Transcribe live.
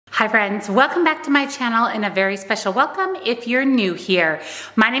Hi friends, welcome back to my channel and a very special welcome if you're new here.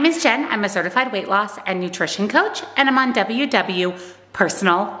 My name is Jen, I'm a certified weight loss and nutrition coach and I'm on WW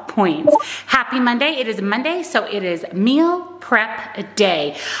Personal Points. Happy Monday, it is Monday, so it is meal prep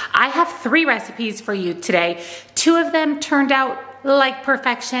day. I have 3 recipes for you today. 2 of them turned out like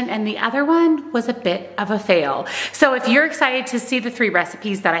perfection and the other one was a bit of a fail. So if you're excited to see the 3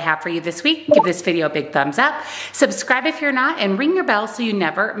 recipes that I have for you this week, give this video a big thumbs up. Subscribe if you're not and ring your bell so you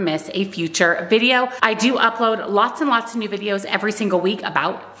never miss a future video. I do upload lots and lots of new videos every single week,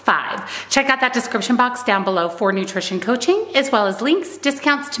 about 5. Check out that description box down below for nutrition coaching, as well as links,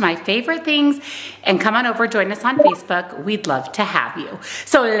 discounts to my favorite things, and come on over, join us on Facebook. We'd love to have you.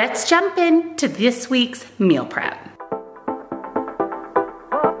 So let's jump into this week's meal prep.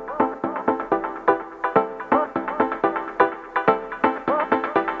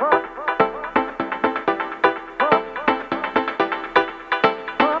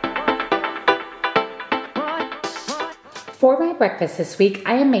 For my breakfast this week,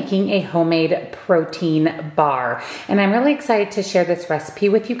 I am making a homemade protein bar. And I'm really excited to share this recipe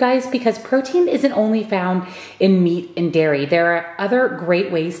with you guys because protein isn't only found in meat and dairy. There are other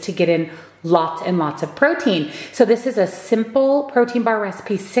great ways to get in lots and lots of protein. So this is a simple protein bar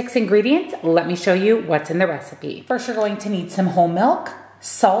recipe, 6 ingredients. Let me show you what's in the recipe. First, you're going to need some whole milk,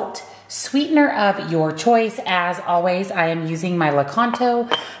 salt, sweetener of your choice. As always, I am using my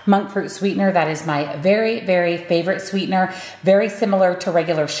LAKANTO monk fruit sweetener. That is my very, very favorite sweetener. Very similar to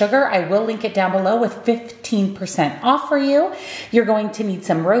regular sugar. I will link it down below with 15% off for you. You're going to need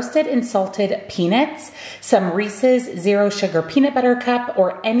some roasted and salted peanuts, some Reeses zero sugar peanut butter cup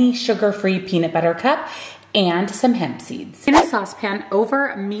or any sugar-free peanut butter cup, and some hemp seeds. In a saucepan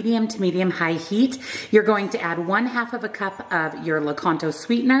over medium to medium high heat, you're going to add 1/2 cup of your LAKANTO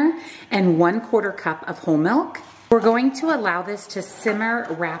sweetener and 1/4 cup of whole milk. We're going to allow this to simmer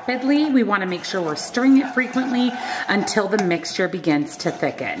rapidly. We want to make sure we're stirring it frequently until the mixture begins to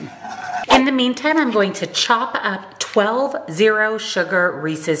thicken. In the meantime, I'm going to chop up 12 zero sugar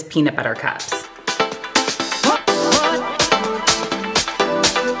Reese's peanut butter cups.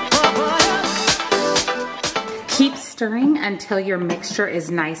 Keep stirring until your mixture is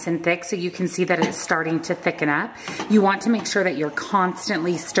nice and thick so you can see that it's starting to thicken up. You want to make sure that you're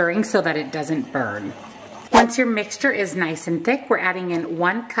constantly stirring so that it doesn't burn. Once your mixture is nice and thick, we're adding in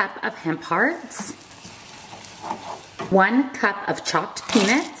 1 cup of hemp hearts, 1 cup of chopped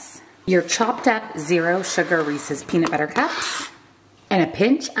peanuts, your chopped up zero sugar Reese's peanut butter cups, and a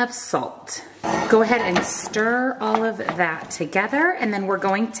pinch of salt. Go ahead and stir all of that together, and then we're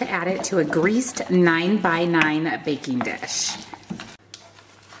going to add it to a greased 9x9 baking dish.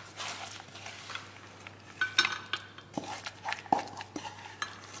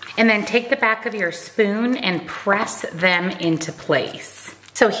 And then take the back of your spoon and press them into place.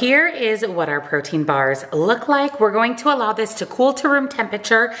 So here is what our protein bars look like. We're going to allow this to cool to room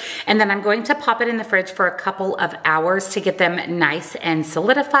temperature, and then I'm going to pop it in the fridge for a couple of hours to get them nice and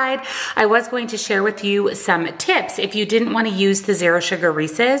solidified. I was going to share with you some tips. If you didn't want to use the zero sugar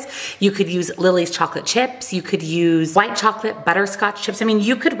Reese's, you could use Lily's chocolate chips. You could use white chocolate butterscotch chips. I mean,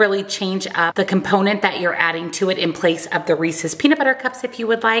 you could really change up the component that you're adding to it in place of the Reese's peanut butter cups if you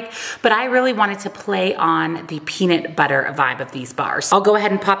would like, but I really wanted to play on the peanut butter vibe of these bars. I'll go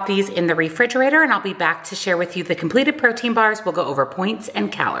ahead and pop these in the refrigerator and I'll be back to share with you the completed protein bars. We'll go over points and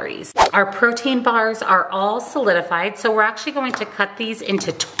calories. Our protein bars are all solidified, so we're actually going to cut these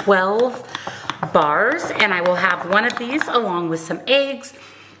into 12 bars, and I will have one of these along with some eggs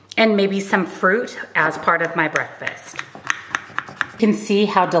and maybe some fruit as part of my breakfast. You can see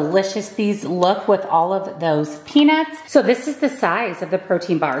how delicious these look with all of those peanuts. So this is the size of the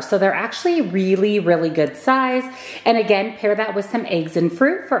protein bars. So they're actually really, really good size. And again, pair that with some eggs and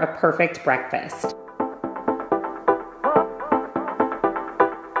fruit for a perfect breakfast.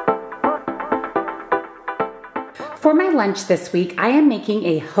 For my lunch this week, I am making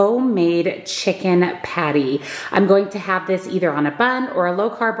a homemade chicken patty. I'm going to have this either on a bun or a low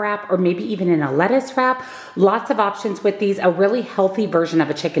carb wrap or maybe even in a lettuce wrap. Lots of options with these, a really healthy version of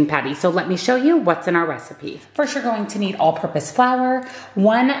a chicken patty. So let me show you what's in our recipe. First, you're going to need all-purpose flour,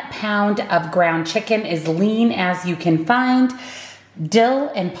 1 pound of ground chicken, as lean as you can find,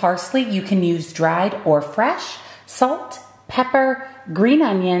 dill and parsley, you can use dried or fresh, salt, pepper, green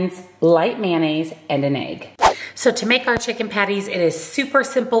onions, light mayonnaise, and an egg. So to make our chicken patties, it is super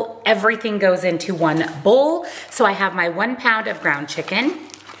simple. Everything goes into one bowl. So I have my 1 pound of ground chicken,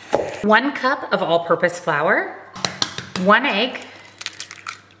 1 cup of all-purpose flour, 1 egg,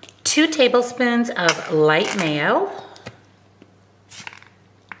 2 tablespoons of light mayo,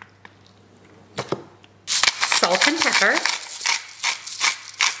 salt and pepper,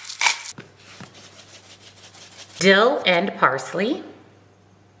 dill and parsley.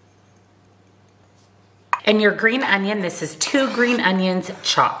 And your green onion, this is 2 green onions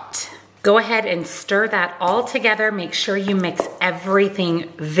chopped. Go ahead and stir that all together. Make sure you mix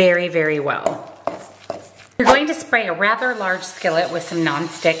everything very, very well. You're going to spray a rather large skillet with some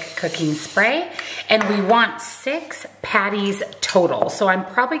nonstick cooking spray, and we want 6 patties total. So I'm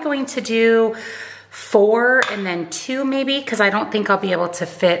probably going to do 4 and then 2 maybe, because I don't think I'll be able to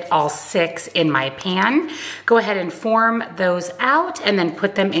fit all 6 in my pan. Go ahead and form those out and then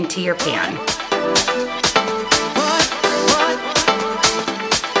put them into your pan.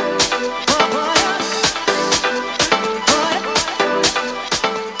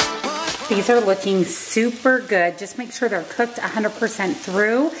 These are looking super good. Just make sure they're cooked 100%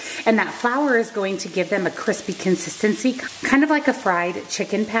 through, and that flour is going to give them a crispy consistency, kind of like a fried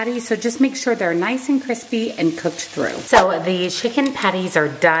chicken patty. So just make sure they're nice and crispy and cooked through. So the chicken patties are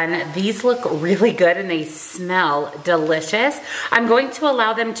done. These look really good and they smell delicious. I'm going to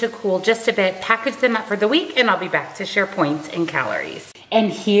allow them to cool just a bit, package them up for the week, and I'll be back to share points and calories.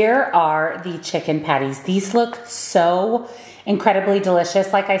 And here are the chicken patties. These look so incredibly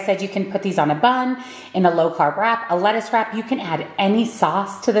delicious. Like I said, you can put these on a bun, in a low carb wrap, a lettuce wrap. You can add any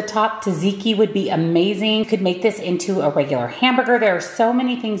sauce to the top. Tzatziki would be amazing. You could make this into a regular hamburger. There are so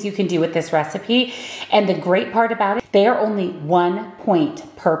many things you can do with this recipe. And the great part about it, they are only 1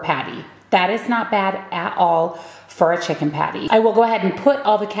 point per patty. That is not bad at all for a chicken patty. I will go ahead and put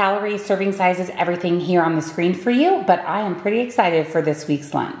all the calories, serving sizes, everything here on the screen for you, but I am pretty excited for this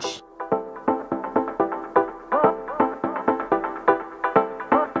week's lunch.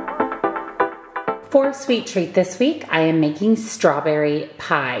 For a sweet treat this week, I am making strawberry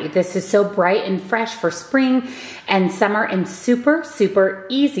pie. This is so bright and fresh for spring and summer and super, super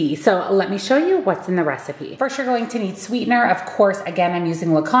easy. So let me show you what's in the recipe. First, you're going to need sweetener. Of course, again, I'm using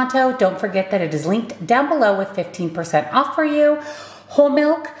LAKANTO. Don't forget that it is linked down below with 15% off for you. Whole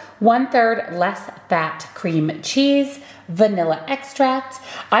milk, 1/3 less fat cream cheese, vanilla extract.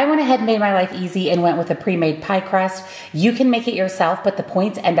 I went ahead and made my life easy and went with a pre-made pie crust. You can make it yourself, but the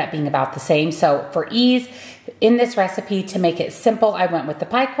points end up being about the same. So for ease in this recipe, to make it simple, I went with the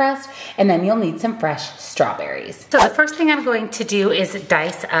pie crust, and then you'll need some fresh strawberries. So the first thing I'm going to do is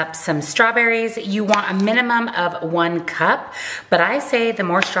dice up some strawberries. You want a minimum of 1 cup, but I say the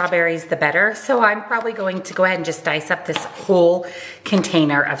more strawberries, the better. So I'm probably going to go ahead and just dice up this whole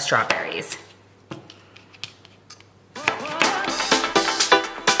container of strawberries.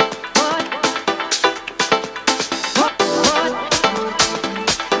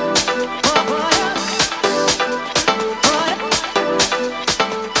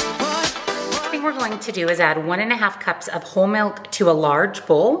 To do is add 1.5 cups of whole milk to a large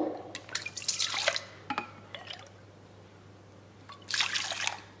bowl.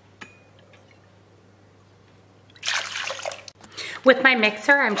 With my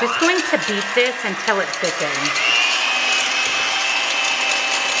mixer, I'm just going to beat this until it thickens.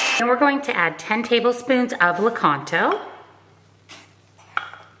 And we're going to add 10 tablespoons of LAKANTO.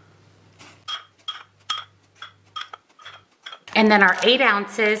 And then our 8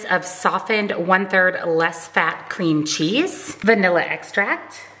 ounces of softened 1/3 less fat cream cheese, vanilla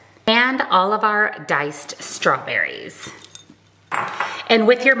extract, and all of our diced strawberries. And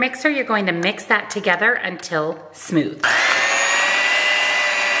with your mixer, you're going to mix that together until smooth.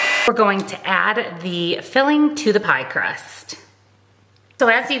 We're going to add the filling to the pie crust. So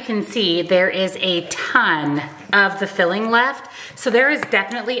as you can see, there is a ton of the filling left. So there is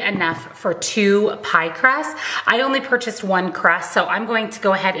definitely enough for 2 pie crusts. I only purchased 1 crust, so I'm going to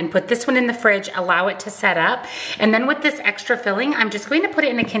go ahead and put this one in the fridge, allow it to set up. And then with this extra filling, I'm just going to put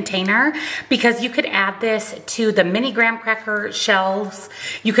it in a container, because you could add this to the mini graham cracker shells.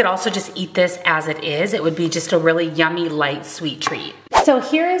 You could also just eat this as it is. It would be just a really yummy, light, sweet treat. So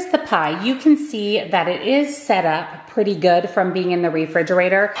here is the pie. You can see that it is set up pretty good from being in the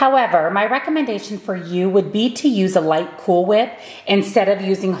refrigerator. However, my recommendation for you would be to use a light Cool Whip instead of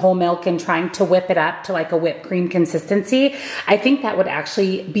using whole milk and trying to whip it up to like a whipped cream consistency. I think that would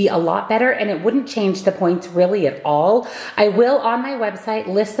actually be a lot better, and it wouldn't change the points really at all. I will on my website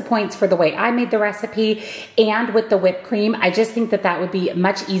list the points for the way I made the recipe and with the whipped cream. I just think that that would be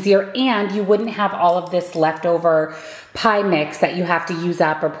much easier, and you wouldn't have all of this leftover pie mix that you have to use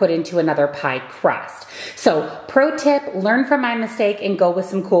up or put into another pie crust. So pro tip, learn from my mistake and go with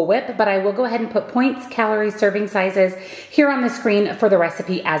some Cool Whip, but I will go ahead and put points, calories, serving sizes here on the screen for the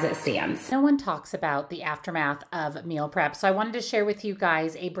recipe as it stands. No one talks about the aftermath of meal prep, so I wanted to share with you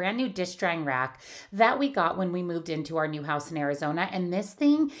guys a brand new dish drying rack that we got when we moved into our new house in Arizona, and this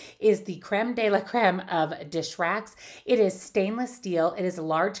thing is the creme de la creme of dish racks. It is stainless steel, it is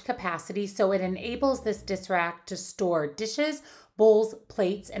large capacity, so it enables this dish rack to store dishes, bowls,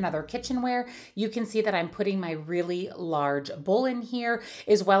 plates, and other kitchenware. You can see that I'm putting my really large bowl in here,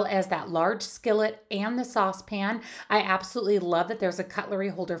 as well as that large skillet and the saucepan. I absolutely love that there's a cutlery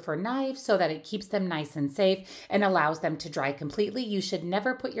holder for knives so that it keeps them nice and safe and allows them to dry completely. You should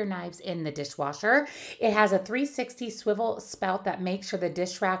never put your knives in the dishwasher. It has a 360 swivel spout that makes sure the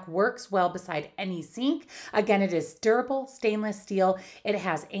dish rack works well beside any sink. Again, it is durable stainless steel. It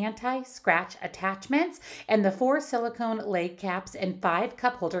has anti-scratch attachments, and the 4 silicone leg caps and 5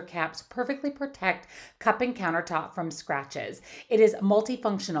 cup holder caps perfectly protect cup and countertop from scratches. It is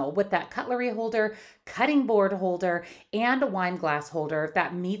multifunctional with that cutlery holder, cutting board holder, and a wine glass holder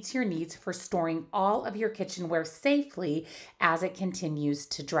that meets your needs for storing all of your kitchenware safely as it continues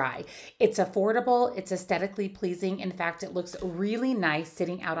to dry. It's affordable, it's aesthetically pleasing. In fact, it looks really nice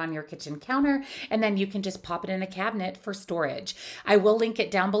sitting out on your kitchen counter, and then you can just pop it in a cabinet for storage. I will link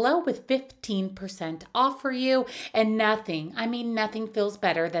it down below with 15% off for you, and nothing, I mean nothing feels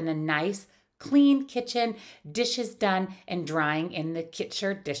better than a nice, clean kitchen, dishes done and drying in the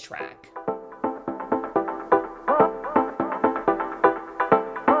Kitsure dish rack.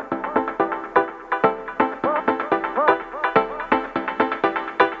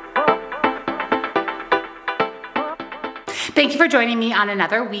 Thank you for joining me on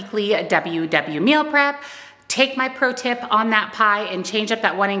another weekly WW Meal Prep. Take my pro tip on that pie and change up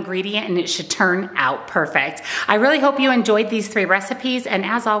that one ingredient and it should turn out perfect. I really hope you enjoyed these 3 recipes, and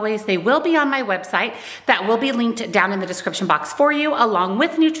as always, they will be on my website that will be linked down in the description box for you, along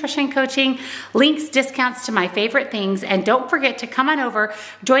with nutrition coaching, links, discounts to my favorite things, and don't forget to come on over,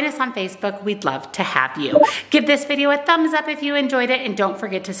 join us on Facebook. We'd love to have you. Give this video a thumbs up if you enjoyed it, and don't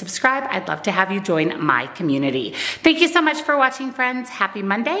forget to subscribe. I'd love to have you join my community. Thank you so much for watching, friends. Happy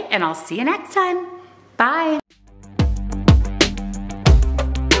Monday, and I'll see you next time. Bye.